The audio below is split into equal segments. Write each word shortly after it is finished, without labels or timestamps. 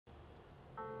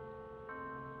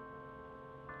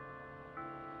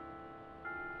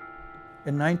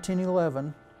In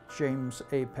 1911, James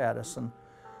A. Pattison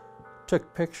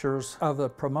took pictures of the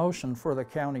promotion for the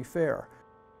county fair.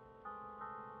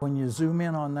 When you zoom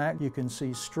in on that, you can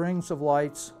see strings of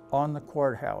lights on the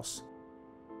courthouse.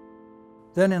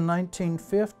 Then in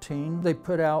 1915, they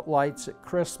put out lights at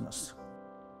Christmas.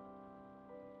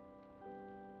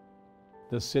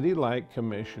 The City Light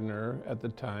Commissioner at the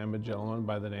time, a gentleman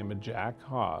by the name of Jack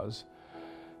Haws,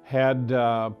 had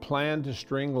planned to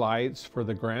string lights for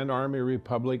the Grand Army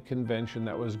Republic Convention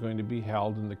that was going to be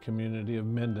held in the community of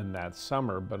Minden that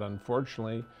summer, but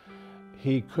unfortunately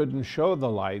he couldn't show the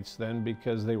lights then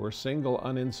because they were single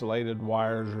uninsulated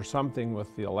wires or something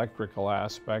with the electrical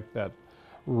aspect that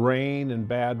rain and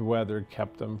bad weather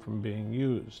kept them from being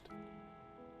used.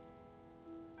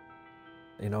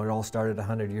 You know, it all started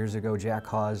 100 years ago. Jack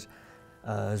Haws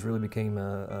has really became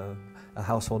a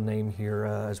household name here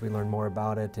as we learn more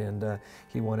about it, and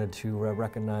he wanted to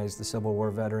recognize the Civil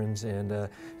War veterans, and it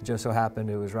just so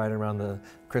happened it was right around the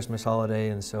Christmas holiday,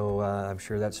 and so I'm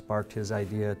sure that sparked his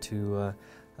idea to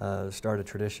start a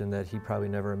tradition that he probably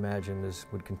never imagined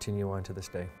would continue on to this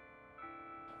day.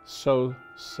 So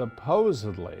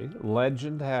supposedly,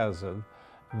 legend has it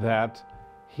that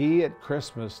he at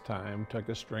Christmas time took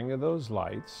a string of those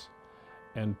lights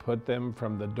and put them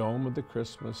from the dome of the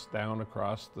Christmas down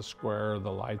across the square,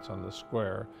 the lights on the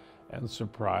square, and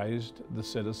surprised the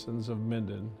citizens of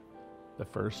Minden the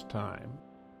first time.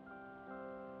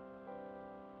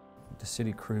 The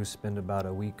city crews spend about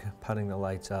a week putting the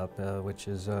lights up, which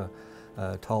is a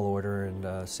tall order,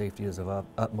 and safety is of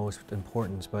utmost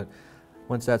importance. But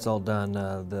once that's all done,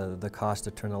 the cost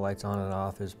to turn the lights on and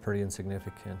off is pretty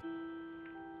insignificant.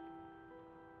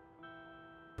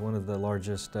 One of the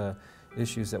largest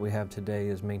issues that we have today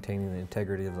is maintaining the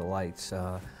integrity of the lights.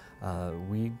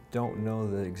 We don't know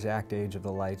the exact age of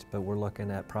the lights, but we're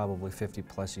looking at probably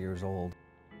 50+ years old.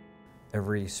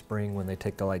 Every spring when they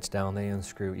take the lights down, they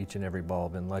unscrew each and every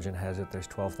bulb, and legend has it there's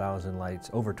 12,000 lights,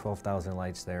 over 12,000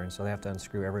 lights there, and so they have to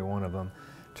unscrew every one of them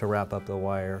to wrap up the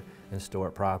wire and store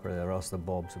it properly, or else the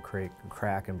bulbs will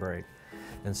crack and break.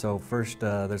 And so first,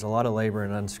 there's a lot of labor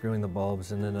in unscrewing the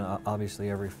bulbs, and then obviously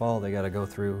every fall they got to go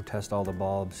through, test all the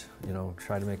bulbs, you know,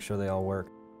 try to make sure they all work.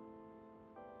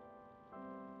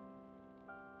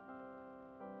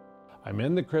 I'm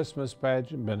in the Christmas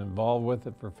pageant, been involved with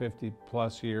it for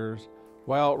 50+ years.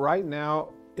 Well, right now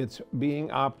it's being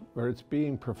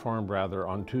performed rather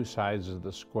on two sides of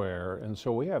the square, and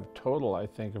so we have total, I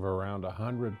think, of around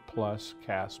 100+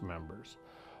 cast members.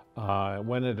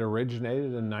 When it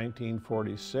originated in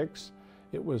 1946,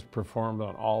 it was performed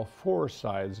on all four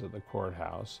sides of the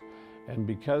courthouse, and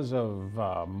because of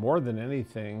more than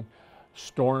anything,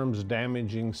 storms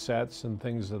damaging sets and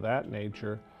things of that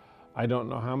nature, I don't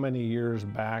know how many years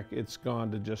back it's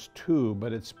gone to just two,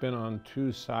 but it's been on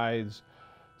two sides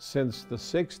since the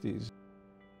 60s.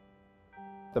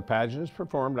 The pageant is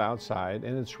performed outside,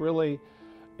 and it's really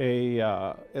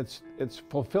it's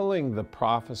fulfilling the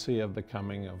prophecy of the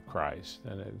coming of Christ,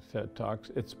 and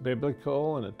it's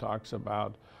biblical, and it talks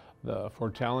about the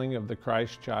foretelling of the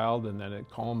Christ child, and then it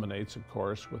culminates, of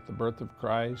course, with the birth of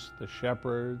Christ, the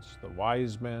shepherds, the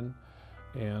wise men,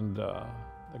 and the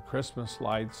Christmas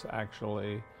lights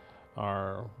actually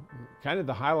are kind of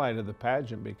the highlight of the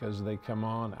pageant because they come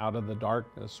on out of the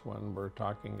darkness when we're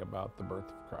talking about the birth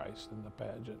of Christ in the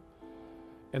pageant.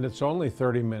 And it's only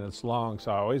 30 minutes long,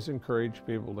 so I always encourage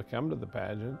people to come to the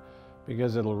pageant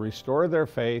because it'll restore their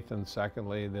faith, and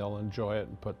secondly, they'll enjoy it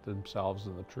and put themselves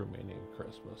in the true meaning of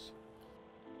Christmas.